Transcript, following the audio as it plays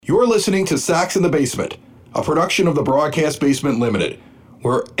You're listening to Sox in the Basement, a production of the Broadcast Basement Limited,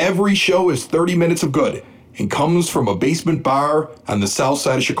 where every show is 30 minutes of good and comes from a basement bar on the south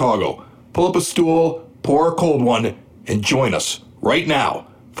side of Chicago. Pull up a stool, pour a cold one, and join us right now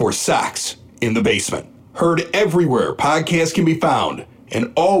for Sox in the Basement. Heard everywhere podcasts can be found,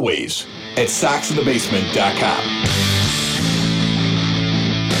 and always at soxinthebasement.com.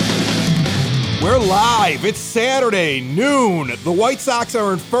 We're live. It's Saturday, noon. The White Sox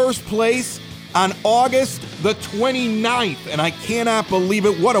are in first place on August the 29th, and I cannot believe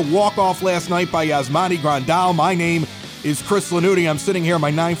it. What a walk-off last night by Yasmani Grandal. My name is Chris Lanuti. I'm sitting here in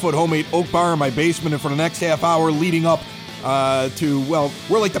my 9-foot homemade oak bar in my basement, and for the next half hour leading up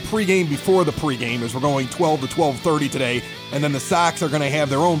we're like the pregame before the pregame, as we're going 12 to 12:30 today, and then the Sox are going to have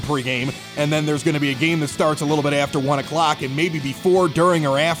their own pregame, and then there's going to be a game that starts a little bit after 1 o'clock, and maybe before, during,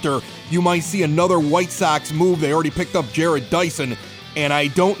 or after, you might see another White Sox move. They already picked up Jared Dyson, and I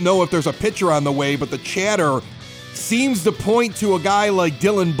don't know if there's a pitcher on the way, but the chatter seems to point to a guy like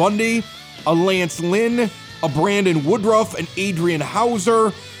Dylan Bundy, a Lance Lynn, a Brandon Woodruff, an Adrian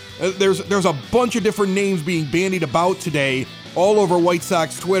Hauser. There's a bunch of different names being bandied about today all over White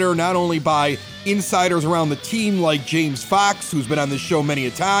Sox Twitter, not only by insiders around the team like James Fox, who's been on this show many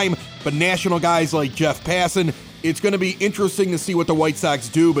a time, but national guys like Jeff Passan. It's going to be interesting to see what the White Sox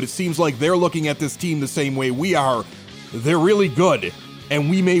do, but it seems like they're looking at this team the same way we are. They're really good,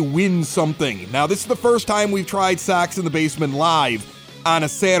 and we may win something. Now, this is the first time we've tried Sox in the Basement live on a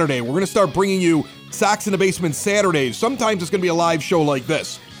Saturday. We're going to start bringing you Sox in the Basement Saturdays. Sometimes it's going to be a live show like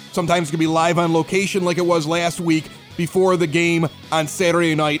this. Sometimes it's going to be live on location like it was last week before the game on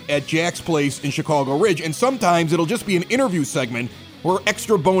Saturday night at Jack's Place in Chicago Ridge. And sometimes it'll just be an interview segment or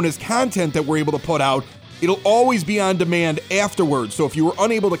extra bonus content that we're able to put out. It'll always be on demand afterwards. So if you were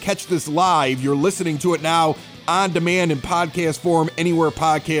unable to catch this live, you're listening to it now on demand in podcast form, anywhere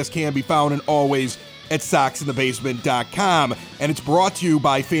podcasts can be found, and always at soxinthebasement.com. And it's brought to you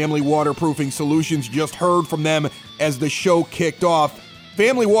by Family Waterproofing Solutions. Just heard from them as the show kicked off.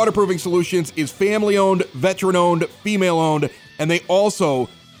 Family Waterproofing Solutions is family-owned, veteran-owned, female-owned, and they also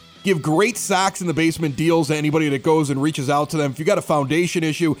give great Sox in the Basement deals to anybody that goes and reaches out to them. If you got a foundation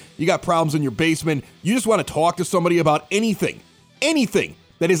issue, you got problems in your basement, you just want to talk to somebody about anything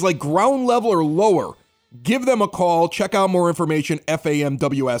that is like ground level or lower, give them a call. Check out more information,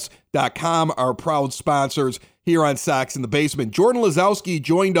 famws.com, our proud sponsors here on Sox in the Basement. Jordan Lazowski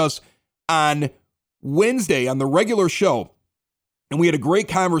joined us on Wednesday on the regular show, and we had a great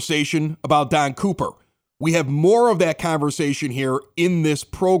conversation about Don Cooper. We have more of that conversation here in this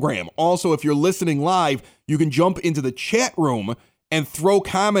program. Also, if you're listening live, you can jump into the chat room and throw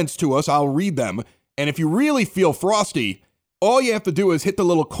comments to us. I'll read them. And if you really feel frosty, all you have to do is hit the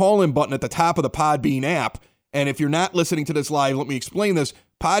little call-in button at the top of the Podbean app. And if you're not listening to this live, let me explain this.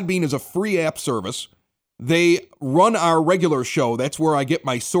 Podbean is a free app service. They run our regular show. That's where I get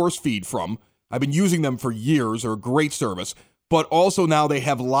my source feed from. I've been using them for years. They're a great service. But also now they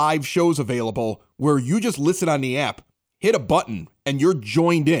have live shows available where you just listen on the app, hit a button, and you're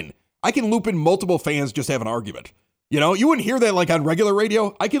joined in. I can loop in multiple fans just have an argument. You know, you wouldn't hear that like on regular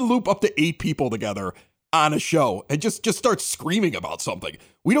radio. I can loop up to 8 people together on a show and just start screaming about something.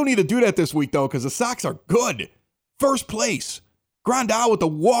 We don't need to do that this week, though, because the Sox are good. First place. Grandal with the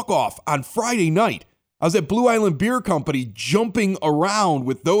walk-off on Friday night. I was at Blue Island Beer Company jumping around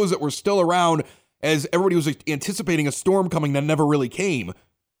with those that were still around as everybody was anticipating a storm coming that never really came,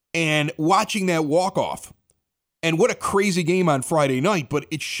 and watching that walk-off. And what a crazy game on Friday night, but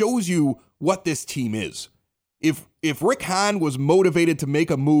it shows you what this team is. If Rick Hahn was motivated to make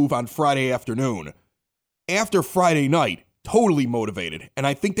a move on Friday afternoon, after Friday night, totally motivated. And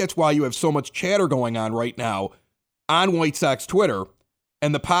I think that's why you have so much chatter going on right now on White Sox Twitter,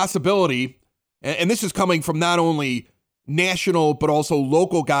 and the possibility, and this is coming from not only national, but also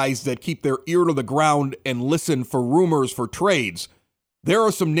local guys that keep their ear to the ground and listen for rumors for trades. There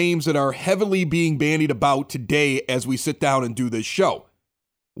are some names that are heavily being bandied about today as we sit down and do this show.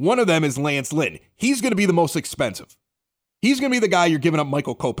 One of them is Lance Lynn. He's going to be the most expensive. He's going to be the guy you're giving up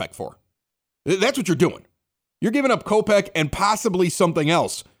Michael Kopech for. That's what you're doing. You're giving up Kopech and possibly something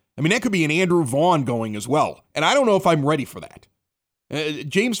else. I mean, that could be an Andrew Vaughn going as well. And I don't know if I'm ready for that.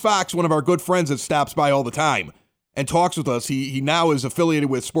 James Fox, one of our good friends that stops by all the time and talks with us, he now is affiliated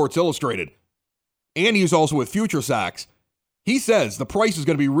with Sports Illustrated, and he's also with Future Sox. He says the price is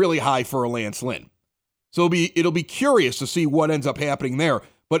going to be really high for a Lance Lynn. So it'll be curious to see what ends up happening there.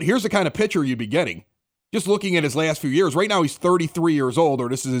 But here's the kind of pitcher you'd be getting. Just looking at his last few years, right now he's 33 years old, or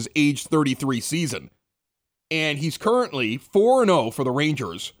this is his age 33 season. And he's currently 4-0 for the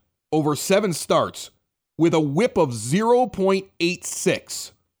Rangers over 7 starts with a whip of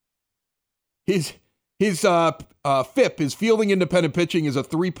 0.86. His FIP, his fielding independent pitching, is a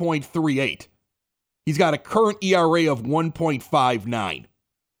 3.38. He's got a current ERA of 1.59.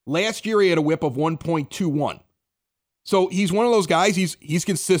 Last year, he had a whip of 1.21. So he's one of those guys, he's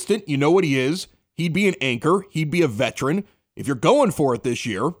consistent. You know what he is. He'd be an anchor. He'd be a veteran. If you're going for it this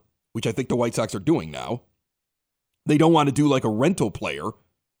year, which I think the White Sox are doing now, they don't want to do like a rental player.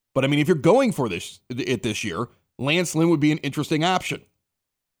 But I mean, if you're going for this year, Lance Lynn would be an interesting option.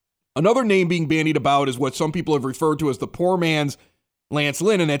 Another name being bandied about is what some people have referred to as the poor man's Lance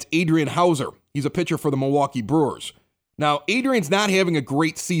Lynn, and that's Adrian Hauser. He's a pitcher for the Milwaukee Brewers. Now, Adrian's not having a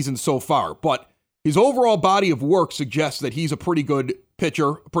great season so far, but his overall body of work suggests that he's a pretty good pitcher,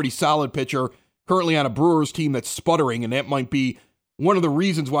 a pretty solid pitcher, currently on a Brewers team that's sputtering, and that might be one of the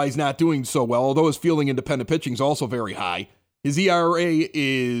reasons why he's not doing so well, although his fielding independent pitching is also very high. His ERA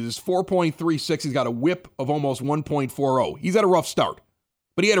is 4.36. He's got a whip of almost 1.40. He's had a rough start,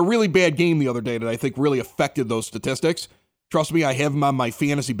 but he had a really bad game the other day that I think really affected those statistics. Trust me, I have him on my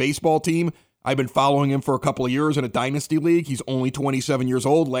fantasy baseball team. I've been following him for a couple of years in a dynasty league. He's only 27 years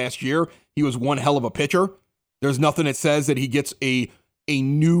old. Last year, he was one hell of a pitcher. There's nothing that says that he gets a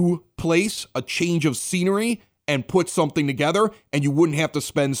new place, a change of scenery, and puts something together, and you wouldn't have to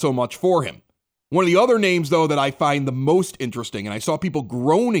spend so much for him. One of the other names, though, that I find the most interesting, and I saw people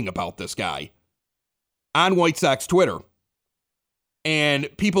groaning about this guy on White Sox Twitter, and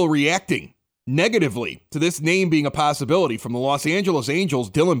people reacting negatively to this name being a possibility from the Los Angeles Angels,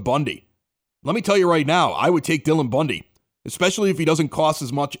 Dylan Bundy. Let me tell you right now, I would take Dylan Bundy, especially if he doesn't cost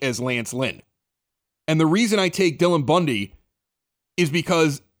as much as Lance Lynn. And the reason I take Dylan Bundy is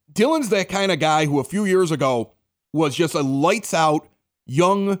because Dylan's that kind of guy who a few years ago was just a lights-out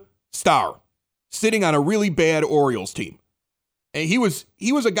young star sitting on a really bad Orioles team. And he was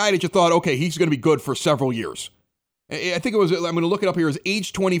a guy that you thought, okay, he's going to be good for several years. I think it was, I'm going to look it up here, his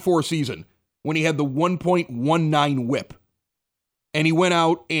age 24 season when he had the 1.19 whip. And he went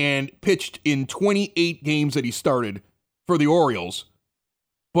out and pitched in 28 games that he started for the Orioles.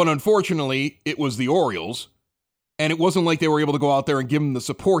 But unfortunately, it was the Orioles. And it wasn't like they were able to go out there and give him the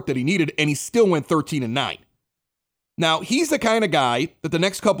support that he needed. And he still went 13-9. Now, he's the kind of guy that the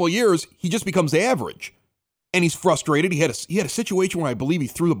next couple of years, he just becomes average. And he's frustrated. He had a situation where I believe he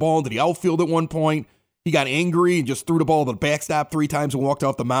threw the ball into the outfield at one point. He got angry and just threw the ball to the backstop 3 times and walked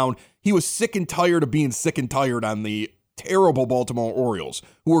off the mound. He was sick and tired of being sick and tired on the terrible Baltimore Orioles,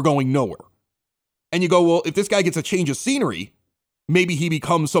 who were going nowhere. And you go, well, if this guy gets a change of scenery, maybe he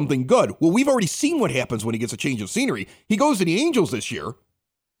becomes something good. Well, we've already seen what happens when he gets a change of scenery. He goes to the Angels this year.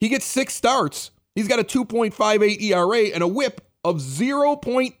 He gets 6 starts. He's got a 2.58 ERA and a whip of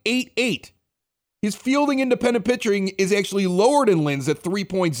 0.88. His fielding independent pitching is actually lower than Lynn's at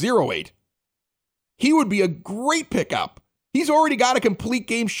 3.08. He would be a great pickup. He's already got a complete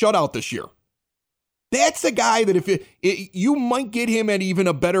game shutout this year. That's a guy that if you might get him at even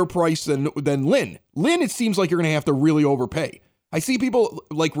a better price than Lynn. Lynn, it seems like you're going to have to really overpay. I see people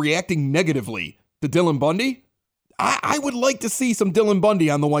like reacting negatively to Dylan Bundy. I would like to see some Dylan Bundy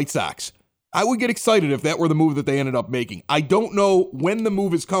on the White Sox. I would get excited if that were the move that they ended up making. I don't know when the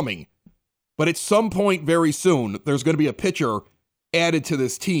move is coming, but at some point very soon, there's going to be a pitcher added to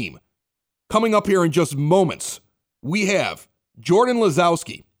this team. Coming up here in just moments, we have Jordan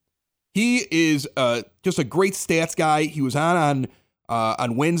Lazowski. He is just a great stats guy. He was on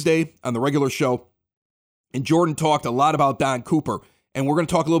Wednesday on the regular show, and Jordan talked a lot about Don Cooper, and we're going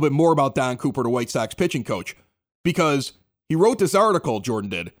to talk a little bit more about Don Cooper, the White Sox pitching coach, because he wrote this article, Jordan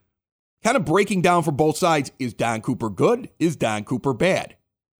did, kind of breaking down for both sides. Is Don Cooper good? Is Don Cooper bad?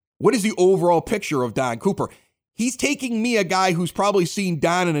 What is the overall picture of Don Cooper? He's taking me, a guy who's probably seen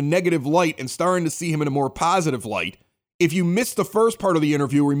Don in a negative light, and starting to see him in a more positive light. If you missed the first part of the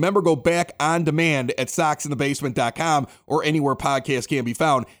interview, remember, go back on demand at soxinthebasement.com or anywhere podcasts can be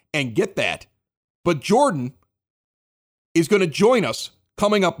found and get that. But Jordan is going to join us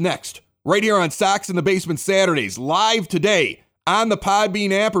coming up next, right here on Sox in the Basement Saturdays, live today on the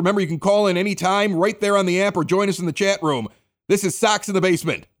Podbean app. Remember, you can call in anytime right there on the app or join us in the chat room. This is Sox in the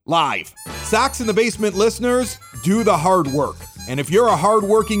Basement, live. Sox in the Basement listeners, do the hard work. And if you're a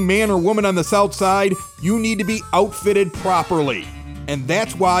hardworking man or woman on the South Side, you need to be outfitted properly. And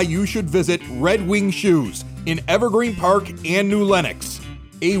that's why you should visit Red Wing Shoes in Evergreen Park and New Lenox,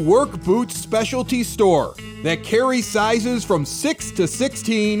 a work boot specialty store that carries sizes from 6 to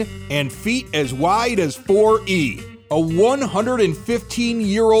 16 and feet as wide as 4E. A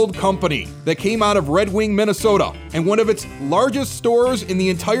 115-year-old company that came out of Red Wing, Minnesota, and one of its largest stores in the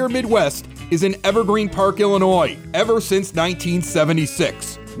entire Midwest is in Evergreen Park, Illinois, ever since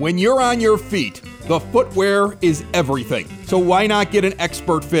 1976. When you're on your feet, the footwear is everything. So why not get an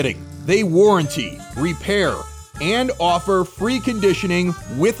expert fitting? They warranty, repair, and offer free conditioning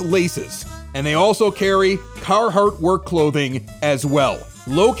with laces. And they also carry Carhartt work clothing as well.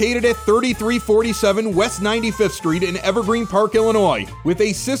 Located at 3347 West 95th Street in Evergreen Park, Illinois, with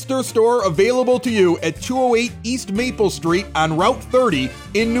a sister store available to you at 208 East Maple Street on Route 30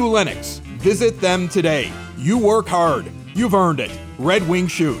 in New Lenox. Visit them today. You work hard. You've earned it. Red Wing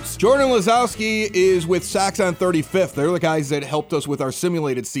Shoes. Jordan Lazowski is with Sox on 35th. They're the guys that helped us with our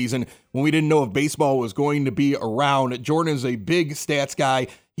simulated season when we didn't know if baseball was going to be around. Jordan is a big stats guy.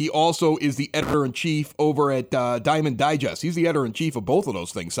 He also is the editor-in-chief over at Diamond Digest. He's the editor-in-chief of both of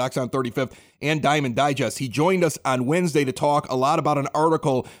those things, Sox on 35th and Diamond Digest. He joined us on Wednesday to talk a lot about an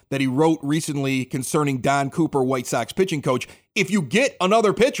article that he wrote recently concerning Don Cooper, White Sox pitching coach. If you get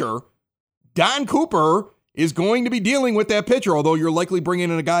another pitcher, Don Cooper is going to be dealing with that pitcher, although you're likely bringing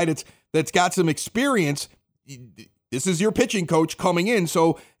in a guy that's got some experience. This is your pitching coach coming in.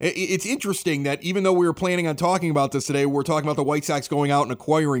 So it's interesting that even though we were planning on talking about this today, we're talking about the White Sox going out and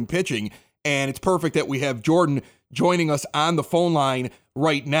acquiring pitching. And it's perfect that we have Jordan joining us on the phone line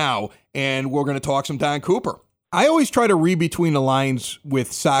right now. And we're going to talk some Don Cooper. I always try to read between the lines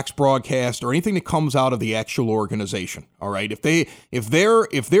with Sox broadcast or anything that comes out of the actual organization. All right. If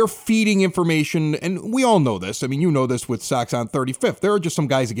they're feeding information, and we all know this, I mean, you know this with Sox on 35th, there are just some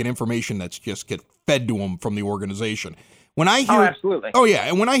guys that get information that's just get fed to them from the organization. When I hear, absolutely. Oh yeah.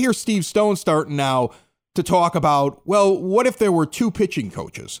 And when I hear Steve Stone starting now to talk about, well, what if there were two pitching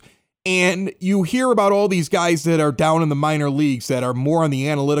coaches? And you hear about all these guys that are down in the minor leagues that are more on the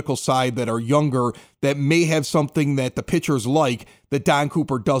analytical side, that are younger, that may have something that the pitchers like that Don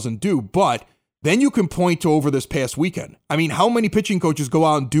Cooper doesn't do. But then you can point to over this past weekend. I mean, how many pitching coaches go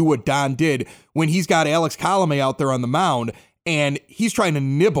out and do what Don did when he's got Alex Colomé out there on the mound and he's trying to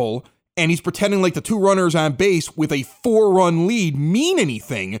nibble and he's pretending like the two runners on base with a 4-run lead mean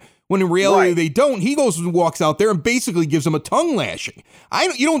anything, when in reality they don't. He goes and walks out there and basically gives them a tongue lashing.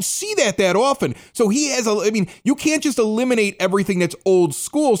 You don't see that often. So he has you can't just eliminate everything that's old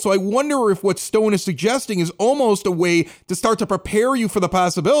school. So I wonder if what Stone is suggesting is almost a way to start to prepare you for the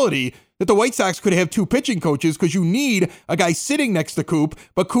possibility that the White Sox could have two pitching coaches, because you need a guy sitting next to Coop,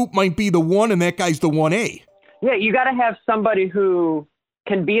 but Coop might be the one and that guy's the 1A. Yeah, you got to have somebody who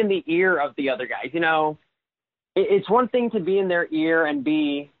can be in the ear of the other guys. You know, it's one thing to be in their ear and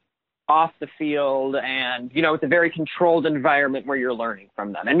be off the field and, you know, it's a very controlled environment where you're learning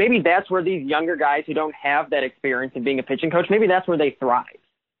from them. And maybe that's where these younger guys who don't have that experience of being a pitching coach, maybe that's where they thrive.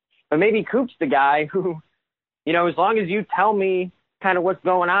 But maybe Coop's the guy who, you know, as long as you tell me kind of what's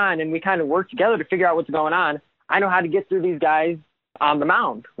going on and we kind of work together to figure out what's going on, I know how to get through these guys on the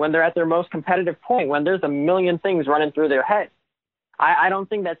mound when they're at their most competitive point, when there's a million things running through their head. I don't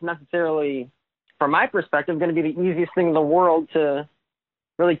think that's necessarily, from my perspective, going to be the easiest thing in the world to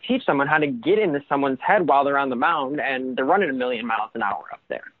really teach someone how to get into someone's head while they're on the mound and they're running a million miles an hour up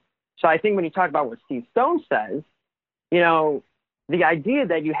there. So I think when you talk about what Steve Stone says, you know, the idea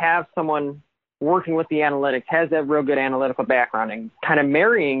that you have someone working with the analytics, has that real good analytical background, and kind of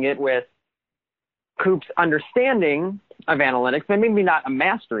marrying it with Coop's understanding of analytics, and maybe not a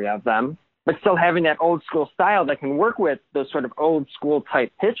mastery of them, but still having that old school style that can work with those sort of old school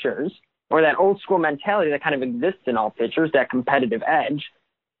type pitchers, or that old school mentality that kind of exists in all pitchers, that competitive edge.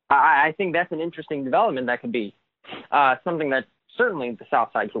 I think that's an interesting development that could be something that certainly the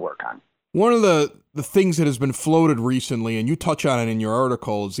South Side could work on. One of the things that has been floated recently, and you touch on it in your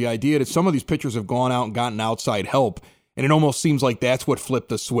article, is the idea that some of these pitchers have gone out and gotten outside help, and it almost seems like that's what flipped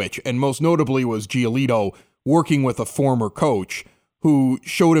the switch. And most notably was Giolito working with a former coach who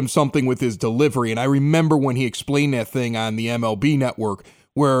showed him something with his delivery. And I remember when he explained that thing on the MLB Network,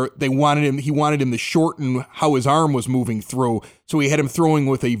 where he wanted him to shorten how his arm was moving through. So he had him throwing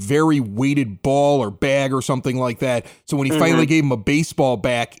with a very weighted ball or bag or something like that. So when he finally gave him a baseball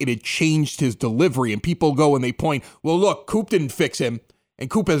back, it had changed his delivery. And people go and they point, well, look, Coop didn't fix him, and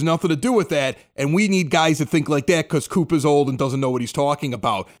Coop has nothing to do with that. And we need guys that think like that because Coop is old and doesn't know what he's talking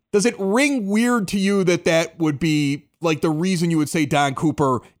about. Does it ring weird to you that would be like the reason you would say Don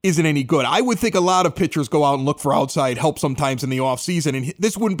Cooper isn't any good? I would think a lot of pitchers go out and look for outside help sometimes in the offseason, and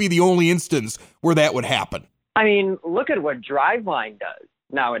this wouldn't be the only instance where that would happen. I mean, look at what Driveline does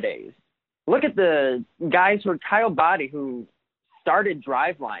nowadays. Look at the guys who are Kyle Boddy, who started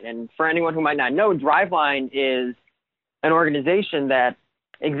Driveline. And for anyone who might not know, Driveline is an organization that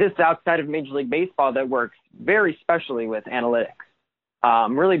exists outside of Major League Baseball that works very specially with analytics.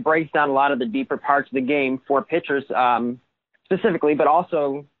 Really breaks down a lot of the deeper parts of the game for pitchers specifically, but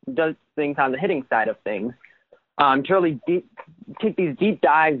also does things on the hitting side of things to really take these deep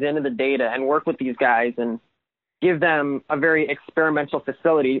dives into the data and work with these guys and give them a very experimental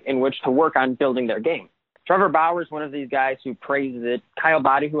facility in which to work on building their game. Trevor Bauer is one of these guys who praises it. Kyle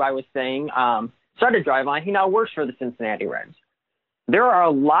Boddy, who I was saying, started Driveline. He now works for the Cincinnati Reds. There are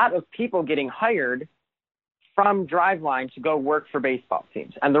a lot of people getting hired from Driveline to go work for baseball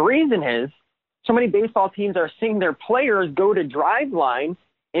teams. And the reason is so many baseball teams are seeing their players go to Driveline,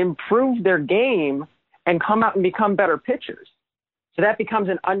 improve their game, and come out and become better pitchers. So that becomes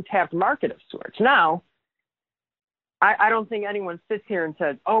an untapped market of sorts. Now, I don't think anyone sits here and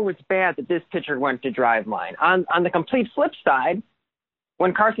says, oh, it's bad that this pitcher went to Driveline. On the complete flip side,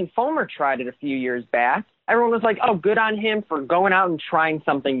 when Carson Fulmer tried it a few years back, everyone was like, oh, good on him for going out and trying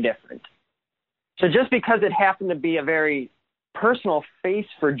something different. So just because it happened to be a very personal face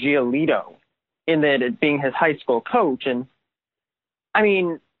for Giolito in that it being his high school coach, and I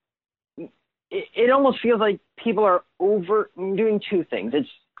mean, it almost feels like people are doing two things. It's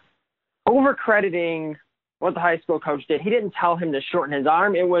over-crediting what the high school coach did. He didn't tell him to shorten his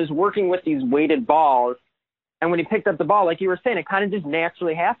arm. It was working with these weighted balls. And when he picked up the ball, like you were saying, it kind of just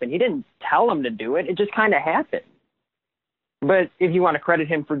naturally happened. He didn't tell him to do it. It just kind of happened. But if you want to credit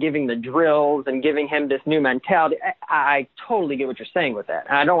him for giving the drills and giving him this new mentality, I totally get what you're saying with that.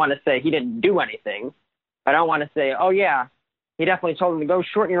 And I don't want to say he didn't do anything. I don't want to say, oh, yeah, he definitely told him to go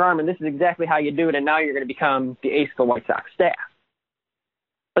shorten your arm, and this is exactly how you do it, and now you're going to become the ace of the White Sox staff.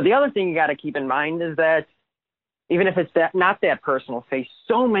 But the other thing you got to keep in mind is that even if it's not that personal face,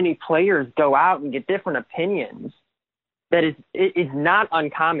 so many players go out and get different opinions that it is not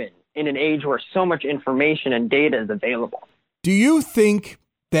uncommon in an age where so much information and data is available. Do you think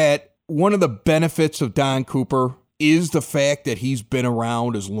that one of the benefits of Don Cooper is the fact that he's been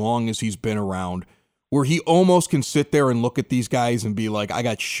around as long as he's been around, where he almost can sit there and look at these guys and be like, I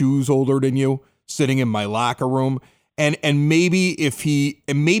got shoes older than you sitting in my locker room? And maybe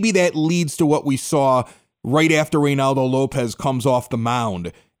maybe that leads to what we saw right after Reynaldo Lopez comes off the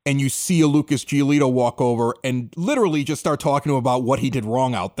mound and you see a Lucas Giolito walk over and literally just start talking to him about what he did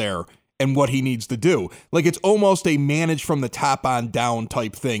wrong out there and what he needs to do. Like, it's almost a manage from the top on down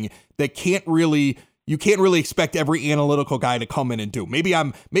type thing that you can't really expect every analytical guy to come in and do. Maybe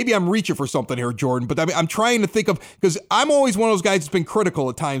I'm reaching for something here, Jordan, but I'm trying to think of, because I'm always one of those guys that's been critical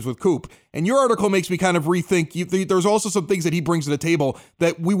at times with Coop, and your article makes me kind of rethink. There's also some things that he brings to the table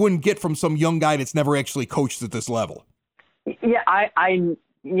that we wouldn't get from some young guy that's never actually coached at this level. Yeah, I'm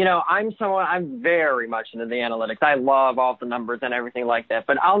very much into the analytics. I love all the numbers and everything like that,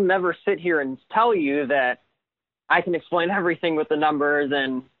 but I'll never sit here and tell you that I can explain everything with the numbers,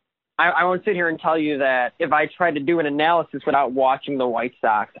 and I won't sit here and tell you that if I tried to do an analysis without watching the White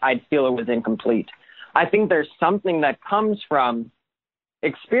Sox, I'd feel it was incomplete. I think there's something that comes from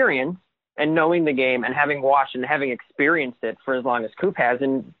experience and knowing the game and having watched and having experienced it for as long as Coop has,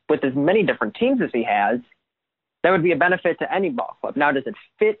 and with as many different teams as he has, that would be a benefit to any ball club. Now, does it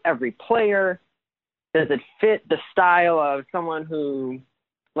fit every player? Does it fit the style of someone who,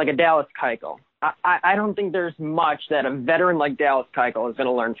 like a Dallas Keuchel? I don't think there's much that a veteran like Dallas Keuchel is going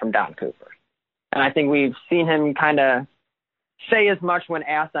to learn from Don Cooper. And I think we've seen him kind of say as much when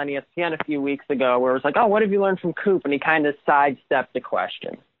asked on ESPN a few weeks ago, where it was like, oh, what have you learned from Coop? And he kind of sidestepped the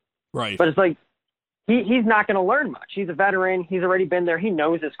question. Right. But it's like, he's not going to learn much. He's a veteran. He's already been there. He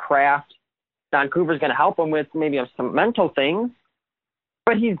knows his craft. Don Cooper's going to help him with maybe some mental things.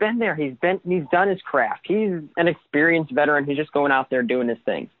 But he's been there. He's done his craft. He's an experienced veteran. He's just going out there doing his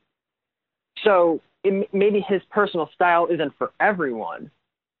thing. So maybe his personal style isn't for everyone,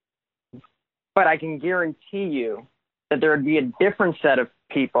 but I can guarantee you that there would be a different set of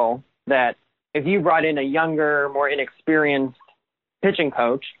people that if you brought in a younger, more inexperienced pitching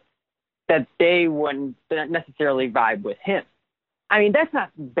coach, that they wouldn't necessarily vibe with him. I mean, that's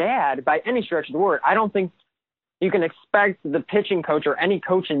not bad by any stretch of the word. I don't think you can expect the pitching coach or any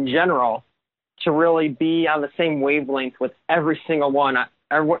coach in general to really be on the same wavelength with every single one of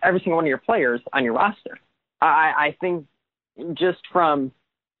your players on your roster. I think just from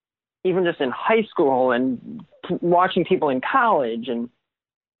even just in high school and watching people in college, and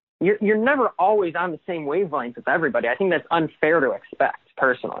you're never always on the same wavelength with everybody. I think that's unfair to expect,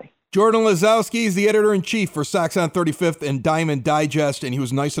 personally. Jordan Lazowski is the editor-in-chief for Sox on 35th and Diamond Digest, and he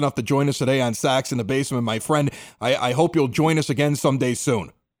was nice enough to join us today on Sox in the Basement. My friend, I hope you'll join us again someday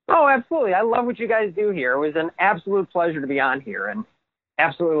soon. Oh, absolutely. I love what you guys do here. It was an absolute pleasure to be on here, and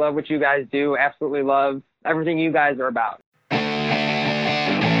absolutely love what you guys do. Absolutely love everything you guys are about.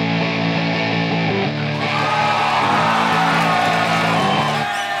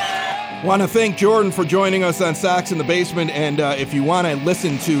 Want to thank Jordan for joining us on Sox in the Basement, and if you want to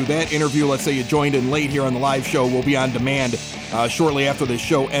listen to that interview, let's say you joined in late here on the live show, we'll be on demand shortly after this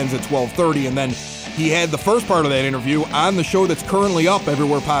show ends at 12:30, and then He had the first part of that interview on the show that's currently up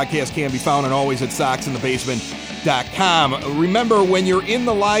everywhere podcasts can be found and always at SoxInTheBasement.com. Remember, when you're in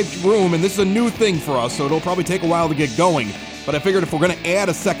the live room, and this is a new thing for us, so it'll probably take a while to get going, but I figured if we're going to add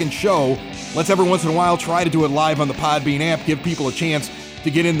a second show, let's every once in a while try to do it live on the Podbean app, give people a chance to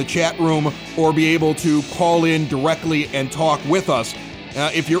get in the chat room or be able to call in directly and talk with us.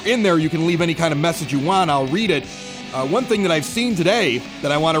 If you're in there, you can leave any kind of message you want. I'll read it. One thing that I've seen today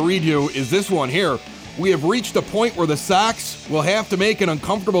that I want to read you is this one here. We have reached a point where the Sox will have to make an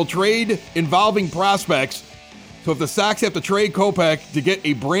uncomfortable trade involving prospects. So if the Sox have to trade Kopech to get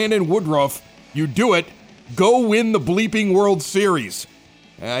a Brandon Woodruff, you do it. Go win the bleeping World Series.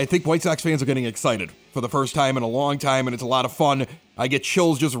 I think White Sox fans are getting excited for the first time in a long time, and it's a lot of fun. I get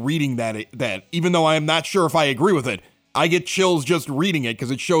chills just reading that. Even though I am not sure if I agree with it, I get chills just reading it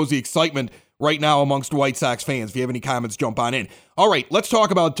because it shows the excitement right now amongst White Sox fans. If you have any comments, jump on in. All right, let's talk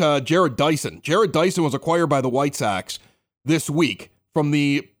about Jarrod Dyson. Jarrod Dyson was acquired by the White Sox this week from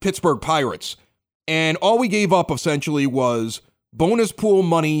the Pittsburgh Pirates. And all we gave up essentially was bonus pool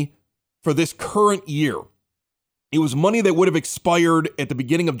money for this current year. It was money that would have expired at the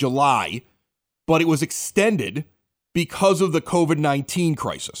beginning of July, but it was extended because of the COVID-19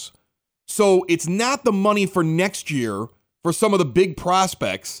 crisis. So it's not the money for next year for some of the big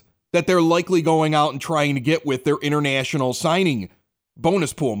prospects that they're likely going out and trying to get with their international signing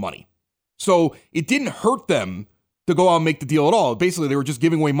bonus pool money. So it didn't hurt them to go out and make the deal at all. Basically, they were just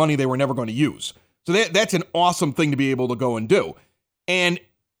giving away money they were never going to use. So that's an awesome thing to be able to go and do. And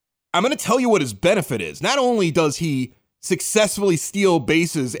I'm going to tell you what his benefit is. Not only does he successfully steal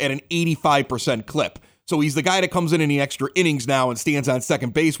bases at an 85% clip, so he's the guy that comes in the extra innings now and stands on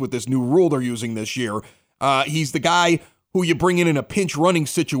second base with this new rule they're using this year. He's the guy who you bring in a pinch running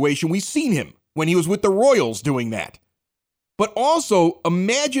situation. We've seen him when he was with the Royals doing that. But also,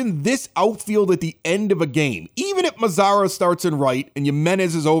 imagine this outfield at the end of a game. Even if Mazara starts in right and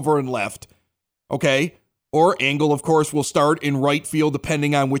Jimenez is over in left, okay? Or Engel, of course, will start in right field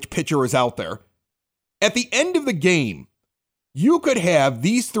depending on which pitcher is out there. At the end of the game, you could have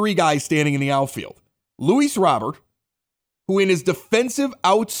these three guys standing in the outfield. Luis Robert, who in his defensive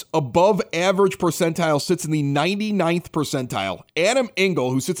outs above average percentile sits in the 99th percentile, Adam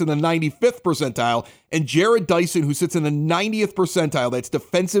Engel, who sits in the 95th percentile, and Jarrod Dyson, who sits in the 90th percentile. That's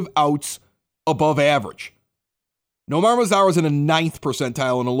defensive outs above average. Nomar Mazara is in the 9th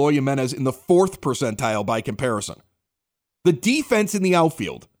percentile, and Eloy Jimenez in the 4th percentile by comparison. The defense in the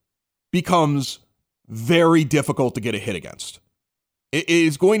outfield becomes very difficult to get a hit against. It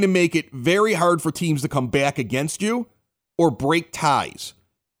is going to make it very hard for teams to come back against you or break ties.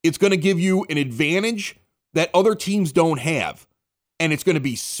 It's going to give you an advantage that other teams don't have, and it's going to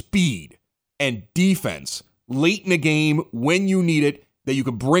be speed and defense late in the game when you need it that you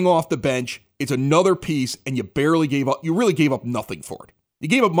can bring off the bench. It's another piece, and you barely gave up. You really gave up nothing for it. You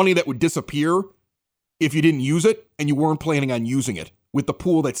gave up money that would disappear if you didn't use it, and you weren't planning on using it with the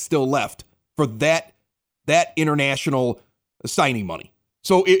pool that's still left for that international signing money.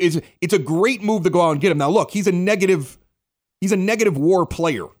 So it's a great move to go out and get him. Now, look, he's a negative WAR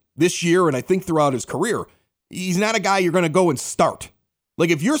player this year, and I think throughout his career. He's not a guy you're going to go and start. Like,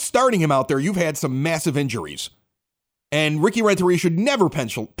 if you're starting him out there, you've had some massive injuries. And Ricky Renteria should never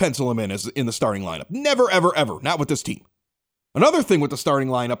pencil him in the starting lineup. Never, ever, ever. Not with this team. Another thing with the starting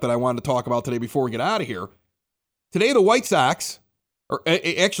lineup that I wanted to talk about today before we get out of here. Today, the White Sox, or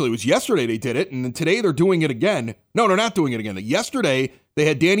actually it was yesterday they did it, and today they're doing it again. No, they're not doing it again. Yesterday, they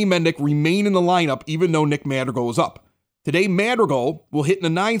had Danny Mendick remain in the lineup even though Nick Madrigal was up. Today, Madrigal will hit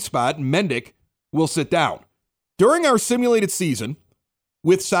in the 9th spot, and Mendick will sit down. During our simulated season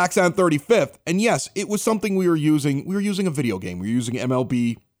with Sox on 35th, and yes, it was something we were using. We were using a video game. We were using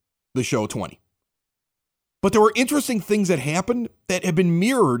MLB The Show 20. But there were interesting things that happened that have been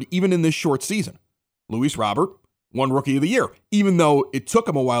mirrored even in this short season. Luis Robert won Rookie of the Year. Even though it took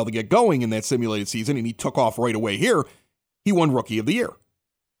him a while to get going in that simulated season, and he took off right away here, he won Rookie of the Year.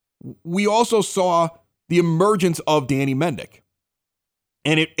 We also saw the emergence of Danny Mendick.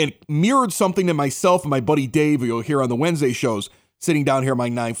 And it mirrored something that myself and my buddy Dave, who you'll hear on the Wednesday shows, sitting down here in my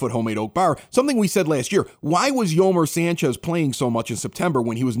 9-foot homemade oak bar, something we said last year. Why was Yomer Sanchez playing so much in September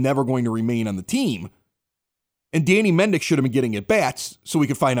when he was never going to remain on the team? And Danny Mendick should have been getting at bats so we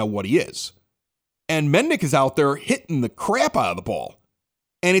could find out what he is. And Mendick is out there hitting the crap out of the ball.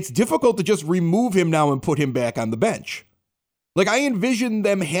 And it's difficult to just remove him now and put him back on the bench. Like, I envision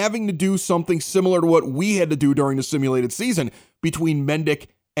them having to do something similar to what we had to do during the simulated season between Mendick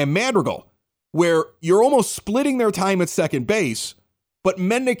and Madrigal, where you're almost splitting their time at second base, but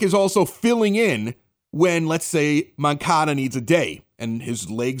Mendick is also filling in when, let's say, Moncada needs a day and his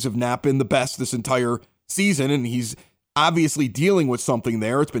legs have not been the best this entire season, and he's obviously dealing with something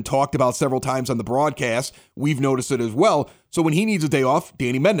there. It's been talked about several times on the broadcast. We've noticed it as well. So when he needs a day off,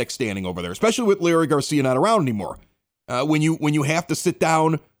 Danny Mendick's standing over there, especially with Larry Garcia not around anymore. When you have to sit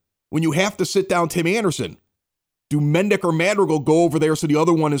down Tim Anderson, do Mendick or Madrigal go over there so the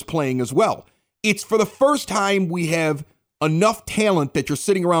other one is playing as well? It's for the first time we have enough talent that you're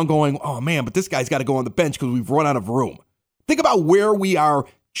sitting around going, oh man, but this guy's got to go on the bench because we've run out of room. Think about where we are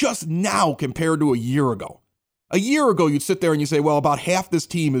just now compared to a year ago. A year ago, you'd sit there and you say, well, about half this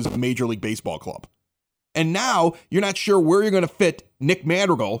team is a Major League Baseball club. And now you're not sure where you're going to fit Nick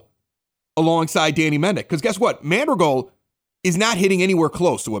Madrigal alongside Danny Mendick. Because guess what? Madrigal is not hitting anywhere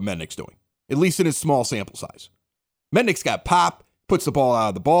close to what Mendick's doing, at least in his small sample size. Mendick's got pop, puts the ball out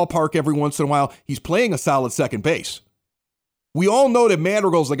of the ballpark every once in a while. He's playing a solid second base. We all know that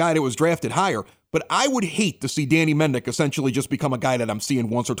Madrigal's the guy that was drafted higher, but I would hate to see Danny Mendick essentially just become a guy that I'm seeing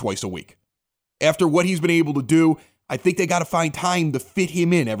once or twice a week. After what he's been able to do, I think they got to find time to fit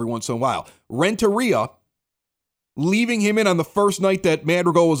him in every once in a while. Renteria, leaving him in on the first night that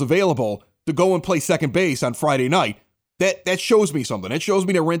Madrigal was available to go and play second base on Friday night, that shows me something. It shows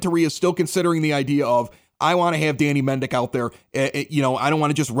me that Renteria is still considering the idea of, I want to have Danny Mendick out there. I don't want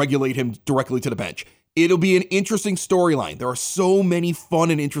to just regulate him directly to the bench. It'll be an interesting storyline. There are so many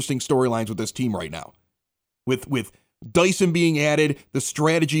fun and interesting storylines with this team right now. With Dyson being added, the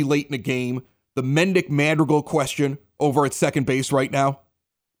strategy late in the game, the Mendick-Madrigal question over at second base right now.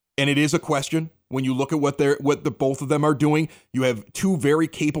 And it is a question. When you look at what the both of them are doing, you have two very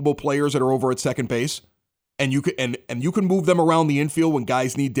capable players that are over at second base, and you can move them around the infield when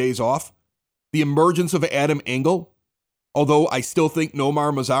guys need days off. The emergence of Adam Engel, although I still think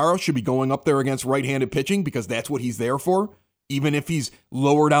Nomar Mazara should be going up there against right-handed pitching because that's what he's there for. Even if he's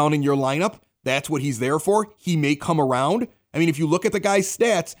lower down in your lineup, that's what he's there for. He may come around. I mean, if you look at the guy's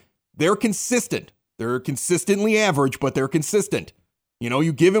stats, they're consistent. They're consistently average, but they're consistent.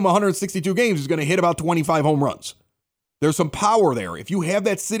 You give him 162 games, he's going to hit about 25 home runs. There's some power there. If you have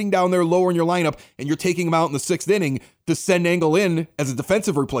that sitting down there lower in your lineup and you're taking him out in the sixth inning to send Engel in as a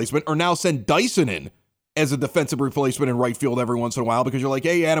defensive replacement, or now send Dyson in as a defensive replacement in right field every once in a while because you're like,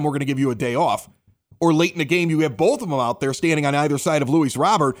 hey, Adam, we're going to give you a day off. Or late in the game, you have both of them out there standing on either side of Luis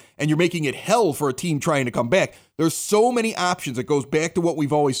Robert, and you're making it hell for a team trying to come back. There's so many options. It goes back to what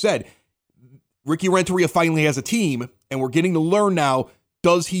we've always said. Ricky Renteria finally has a team, and we're getting to learn now,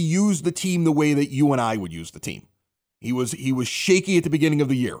 does he use the team the way that you and I would use the team? He was shaky at the beginning of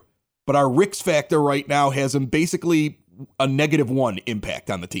the year, but our Ricks factor right now has him basically a -1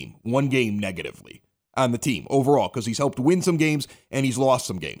 impact on the team, one game negatively on the team overall, because he's helped win some games and he's lost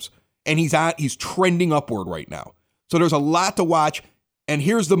some games. And he's trending upward right now. So there's a lot to watch. And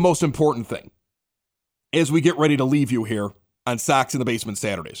here's the most important thing as we get ready to leave you here on Sox in the Basement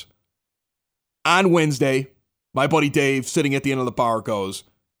Saturdays. On Wednesday, my buddy Dave, sitting at the end of the bar, goes,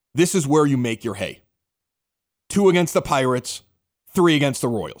 this is where you make your hay. 2 against the Pirates, 3 against the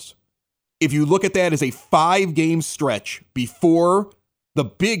Royals. If you look at that as a 5-game stretch before the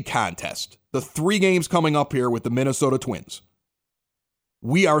big contest, the 3 games coming up here with the Minnesota Twins,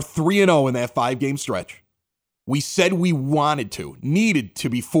 we are 3-0 in that 5-game stretch. We said we needed to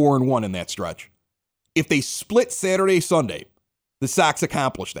be 4-1 in that stretch. If they split Saturday, Sunday, the Sox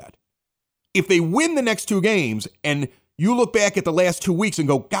accomplished that. If they win the next 2 games and you look back at the last 2 weeks and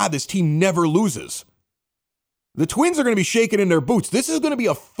go, God, this team never loses, the Twins are going to be shaking in their boots. This is going to be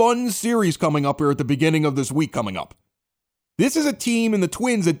a fun series coming up here at the beginning of this week coming up. This is a team in the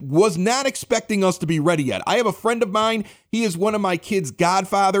Twins that was not expecting us to be ready yet. I have a friend of mine. He is one of my kids'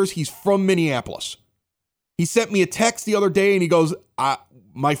 godfathers. He's from Minneapolis. He sent me a text the other day and he goes,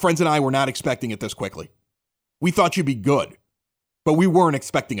 my friends and I were not expecting it this quickly. We thought you'd be good, but we weren't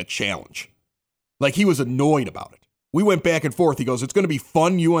expecting a challenge. Like, he was annoyed about it. We went back and forth. He goes, it's going to be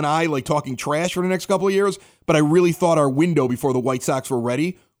fun, you and I, like, talking trash for the next couple of years, but I really thought our window before the White Sox were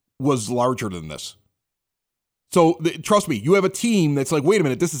ready was larger than this. So trust me, you have a team that's like, wait a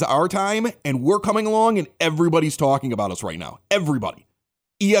minute, this is our time, and we're coming along, and everybody's talking about us right now. Everybody.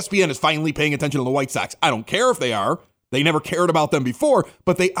 ESPN is finally paying attention to the White Sox. I don't care if they are. They never cared about them before,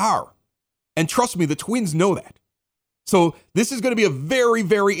 but they are. And trust me, the Twins know that. So this is going to be a very,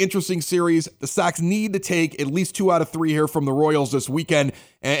 very interesting series. The Sox need to take at least 2 out of 3 here from the Royals this weekend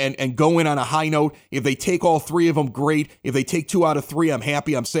and go in on a high note. If they take all 3 of them, great. If they take 2 out of 3, I'm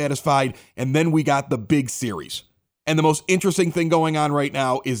happy, I'm satisfied. And then we got the big series. And the most interesting thing going on right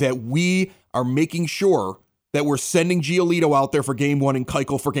now is that we are making sure that we're sending Giolito out there for game 1 and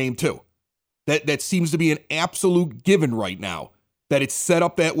Keuchel for game 2. That seems to be an absolute given right now, that it's set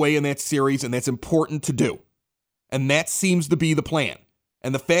up that way in that series, and that's important to do. And that seems to be the plan.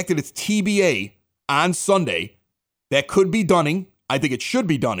 And the fact that it's TBA on Sunday, that could be Dunning. I think it should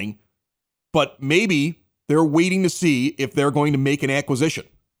be Dunning. But maybe they're waiting to see if they're going to make an acquisition.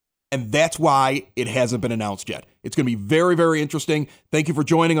 And that's why it hasn't been announced yet. It's going to be very, very interesting. Thank you for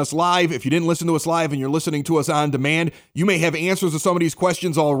joining us live. If you didn't listen to us live and you're listening to us on demand, you may have answers to some of these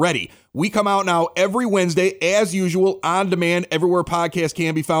questions already. We come out now every Wednesday, as usual, on demand, everywhere podcasts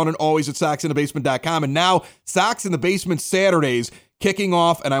can be found, and always at SoxInTheBasement.com. And now, Sox in the Basement Saturdays kicking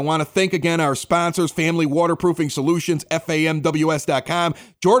off, and I want to thank again our sponsors, Family Waterproofing Solutions, FAMWS.com,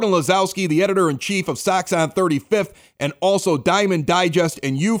 Jordan Lazowski, the editor-in-chief of Sox on 35th, and also Diamond Digest,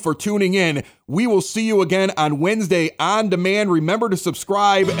 and you for tuning in. We will see you again on Wednesday on demand. Remember to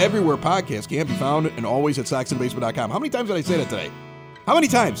subscribe everywhere podcasts can be found, and always at SoxInTheBasement.com. How many times did I say that today? How many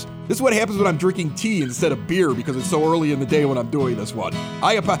times? This is what happens when I'm drinking tea instead of beer because it's so early in the day when I'm doing this one.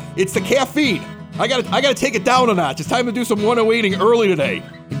 It's the caffeine. I gotta take it down a notch. It's time to do some 108ing early today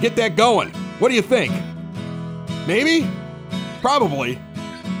and get that going. What do you think? Maybe? Probably.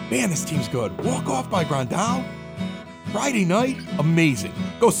 Man, this team's good. Walk off by Grandal. Friday night, amazing.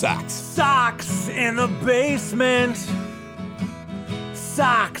 Go Sox. Sox in the basement.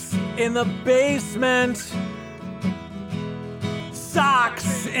 Sox in the basement.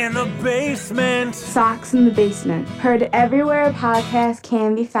 Sox in the basement. Sox in the Basement. Heard everywhere a podcast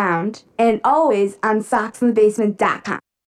can be found, and always on SoxInTheBasement.com.